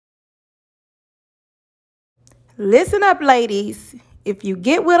Listen up, ladies. If you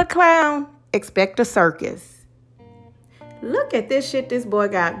get with a clown, expect a circus. Look at this shit this boy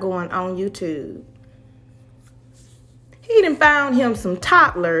got going on YouTube. He done found him some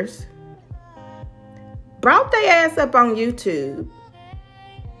toddlers, brought their ass up on YouTube,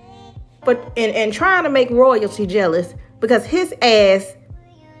 and trying to make royalty jealous because his ass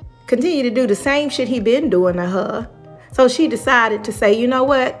continued to do the same shit he been doing to her. So she decided to say, you know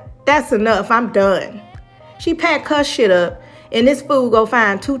what? That's enough. I'm done. She packed her shit up, and this fool go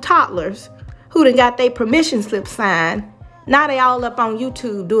find two toddlers who done got their permission slip signed. Now they all up on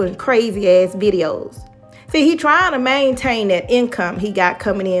YouTube doing crazy ass videos. See, he trying to maintain that income he got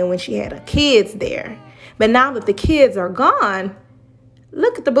coming in when she had her kids there. But now that the kids are gone,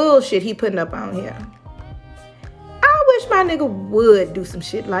 look at the bullshit he putting up on here. I wish my nigga would do some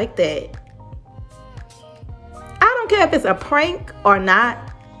shit like that. I don't care if it's a prank or not.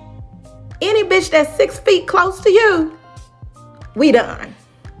 Any bitch that's 6 feet close to you, we done.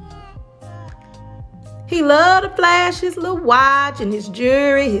 He love to flash his little watch and his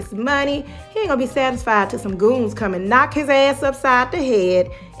jewelry, his money. He ain't gonna be satisfied till some goons come and knock his ass upside the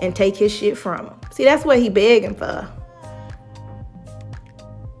head and take his shit from him. See, that's what he begging for.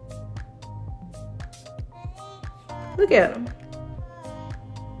 Look at him.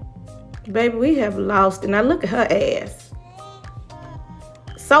 Baby, we have lost it. Now look at her ass.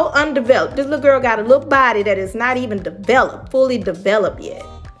 So undeveloped. This little girl got a little body that is not even developed, fully developed yet.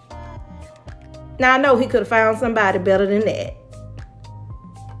 Now I know he could have found somebody better than that.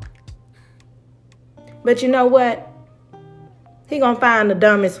 But you know what? He gonna find the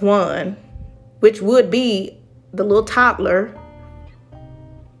dumbest one, which would be the little toddler.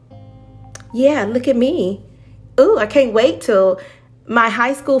 Yeah, look at me. Ooh, I can't wait till my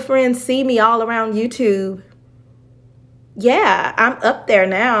high school friends see me all around YouTube. Yeah, I'm up there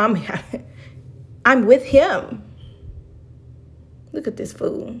now. I'm with him. Look at this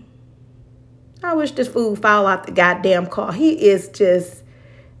fool. I wish this fool fall out the goddamn car. He is just,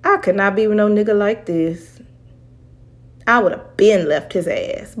 I could not be with no nigga like this. I would have been left his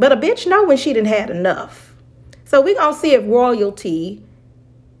ass. But a bitch know when she done had enough. So we gonna see if royalty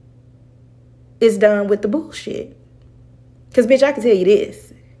is done with the bullshit. Because, bitch, I can tell you this.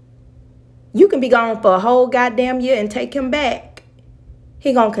 You can be gone for a whole goddamn year and take him back.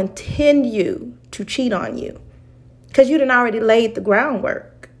 He gonna continue to cheat on you. Because you done already laid the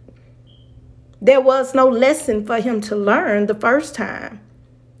groundwork. There was no lesson for him to learn the first time.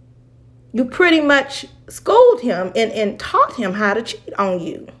 You pretty much schooled him and taught him how to cheat on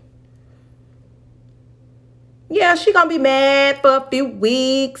you. Yeah, she gonna be mad for a few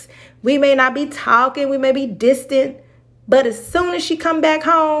weeks. We may not be talking. We may be distant. But as soon as she come back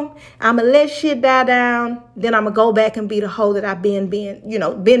home, I'ma let shit die down. Then I'ma go back and be the hoe that I've been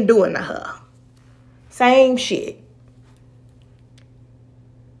doing to her. Same shit.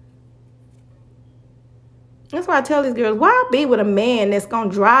 That's why I tell these girls, why be with a man that's gonna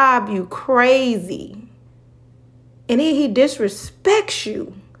drive you crazy? And then he disrespects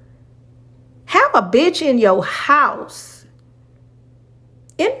you. Have a bitch in your house.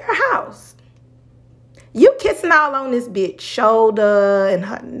 In your house. You kissing all on this bitch shoulder and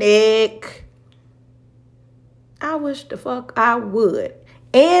her neck. I wish the fuck I would.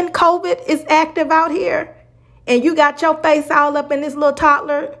 And COVID is active out here. And you got your face all up in this little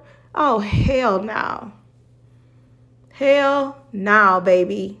toddler. Oh, hell no. Hell no,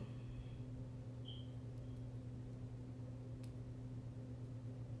 baby.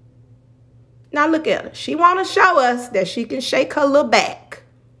 Now look at her. She want to show us that she can shake her little back.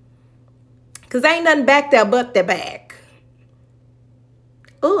 Because ain't nothing back there but the back.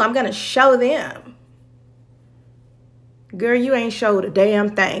 Ooh, I'm going to show them. Girl, you ain't showed a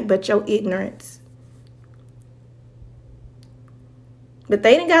damn thing but your ignorance. But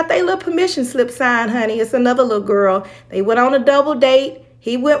they done got their little permission slip signed, honey. It's another little girl. They went on a double date.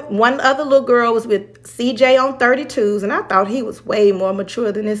 One other little girl was with CJon32s, and I thought he was way more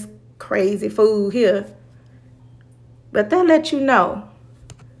mature than this crazy fool here. But that let you know.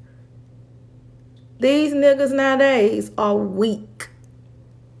 These niggas nowadays are weak.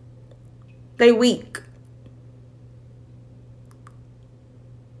 They weak.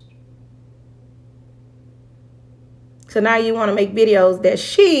 So now you want to make videos that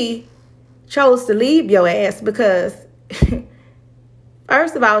she chose to leave your ass because,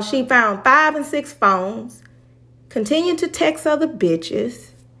 first of all, she found 5 and 6 phones, continued to text other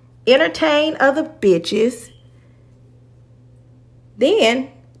bitches, entertain other bitches, then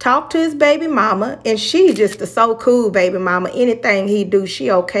talk to his baby mama, and she just a so cool baby mama. Anything he do,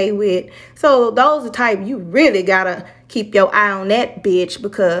 she okay with. So those are the type you really gotta keep your eye on that bitch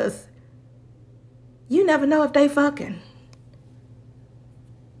because You never know if they fucking.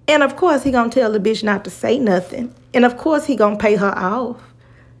 And of course he gonna tell the bitch not to say nothing. And of course he gonna pay her off.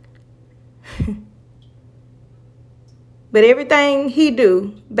 But everything he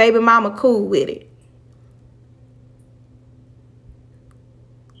do, baby mama cool with it.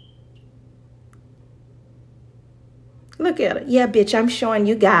 Look at her. Yeah, bitch, I'm showing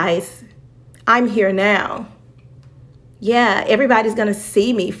you guys. I'm here now. Yeah, everybody's gonna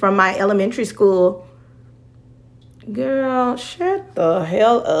see me from my elementary school. Girl, shut the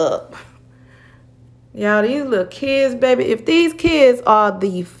hell up. Y'all, these little kids, baby, if these kids are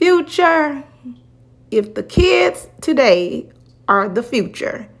the future, if the kids today are the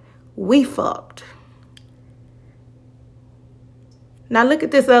future, we fucked. Now look at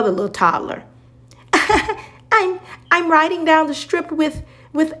this other little toddler. I'm riding down the strip with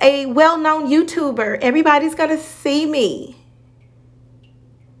a well-known YouTuber. Everybody's gonna see me.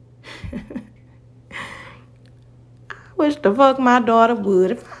 I wish the fuck my daughter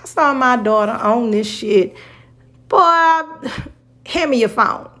would. If I saw my daughter on this shit, boy, hand me your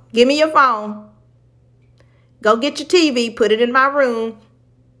phone. Give me your phone. Go get your TV, put it in my room.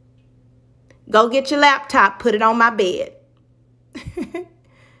 Go get your laptop, put it on my bed.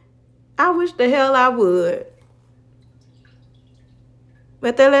 I wish the hell I would.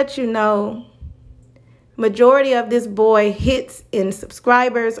 But they let you know, majority of this boy hits in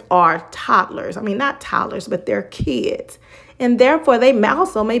subscribers are toddlers. I mean, not toddlers, but they're kids. And therefore, they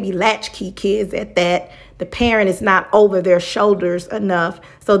also may be latchkey kids at that. The parent is not over their shoulders enough.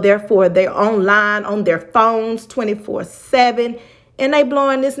 So therefore, they're online on their phones 24/7. And they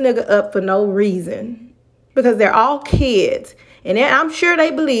blowing this nigga up for no reason. Because they're all kids. And I'm sure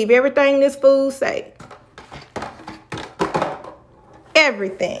they believe everything this fool say.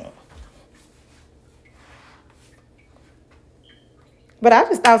 Everything. But I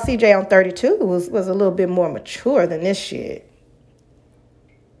just thought CJon32 was a little bit more mature than this shit.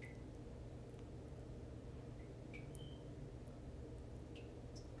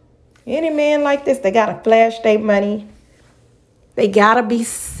 Any man like this, they gotta flash their money. They gotta be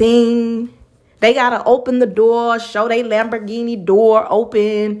seen. They gotta open the door, show their Lamborghini door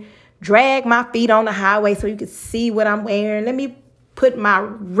open, drag my feet on the highway so you can see what I'm wearing. Let me put my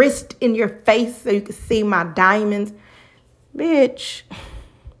wrist in your face so you can see my diamonds. Bitch.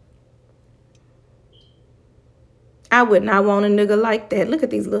 I would not want a nigga like that. Look at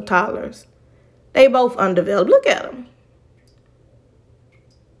these little toddlers. They both undeveloped. Look at them.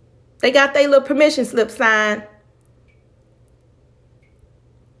 They got their little permission slip signed.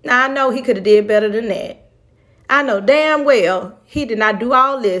 Now, I know he could have did better than that. I know damn well he did not do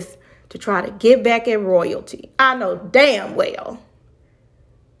all this to try to get back at royalty. I know damn well.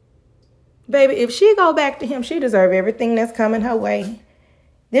 Baby, if she go back to him, she deserve everything that's coming her way.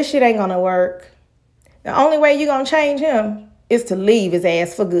 This shit ain't gonna work. The only way you gonna change him is to leave his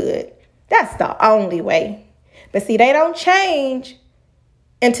ass for good. That's the only way. But see, they don't change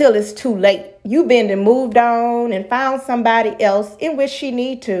until it's too late. You been and moved on and found somebody else in which she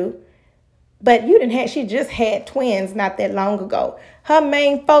need to. But she just had twins not that long ago. Her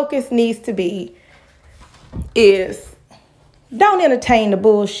main focus needs to be is don't entertain the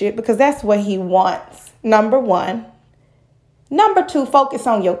bullshit because that's what he wants. Number one. Number two, focus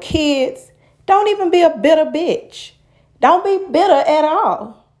on your kids. Don't even be a bitter bitch. Don't be bitter at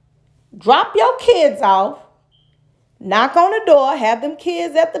all. Drop your kids off. Knock on the door. Have them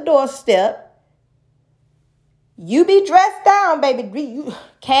kids at the doorstep. You be dressed down, baby.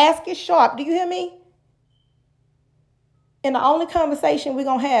 Casket sharp. Do you hear me? And the only conversation we're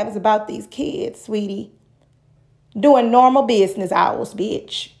going to have is about these kids, sweetie. Doing normal business hours,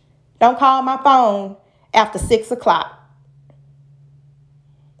 bitch. Don't call my phone after 6 o'clock.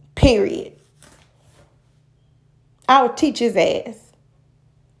 Period. I would teach his ass.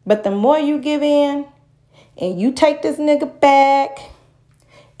 But the more you give in and you take this nigga back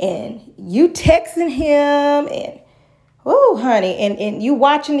and you texting him and, oh, honey, and you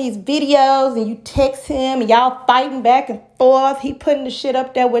watching these videos and you text him and y'all fighting back and forth. He putting the shit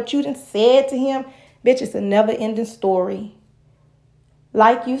up there, what you done said to him. Bitch, it's a never-ending story.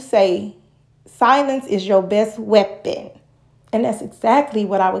 Like you say, silence is your best weapon. And that's exactly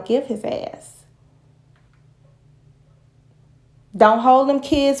what I would give his ass. Don't hold them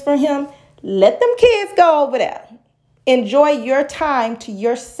kids for him. Let them kids go over there. Enjoy your time to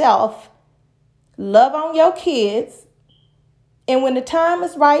yourself. Love on your kids. And when the time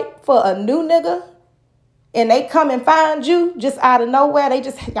is right for a new nigga, and they come and find you just out of nowhere,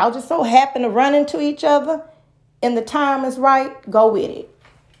 y'all just so happen to run into each other, and the time is right, go with it.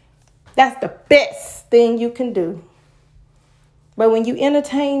 That's the best thing you can do. But when you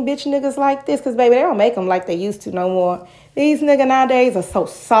entertain bitch niggas like this, because, baby, they don't make them like they used to no more. These niggas nowadays are so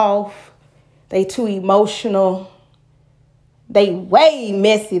soft. They too emotional. They way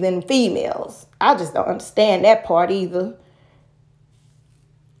messy than females. I just don't understand that part either.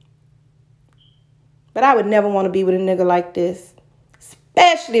 But I would never want to be with a nigga like this.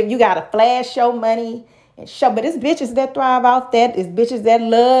 Especially if you got to flash your money and show. But it's bitches that thrive off that. It's bitches that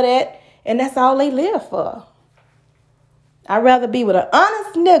love that. And that's all they live for. I'd rather be with an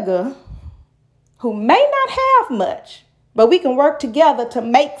honest nigga who may not have much, but we can work together to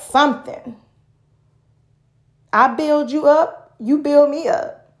make something. I build you up, you build me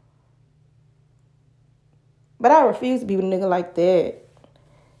up. But I refuse to be with a nigga like that.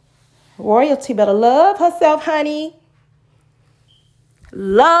 Royalty better love herself, honey.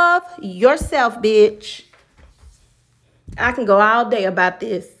 Love yourself, bitch. I can go all day about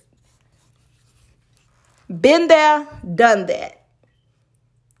this. Been there, done that.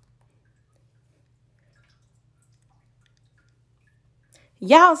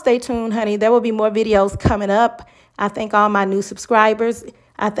 Y'all stay tuned, honey. There will be more videos coming up. I thank all my new subscribers.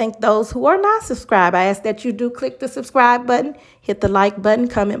 I thank those who are not subscribed. I ask that you do click the subscribe button, hit the like button,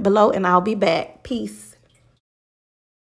 comment below, and I'll be back. Peace.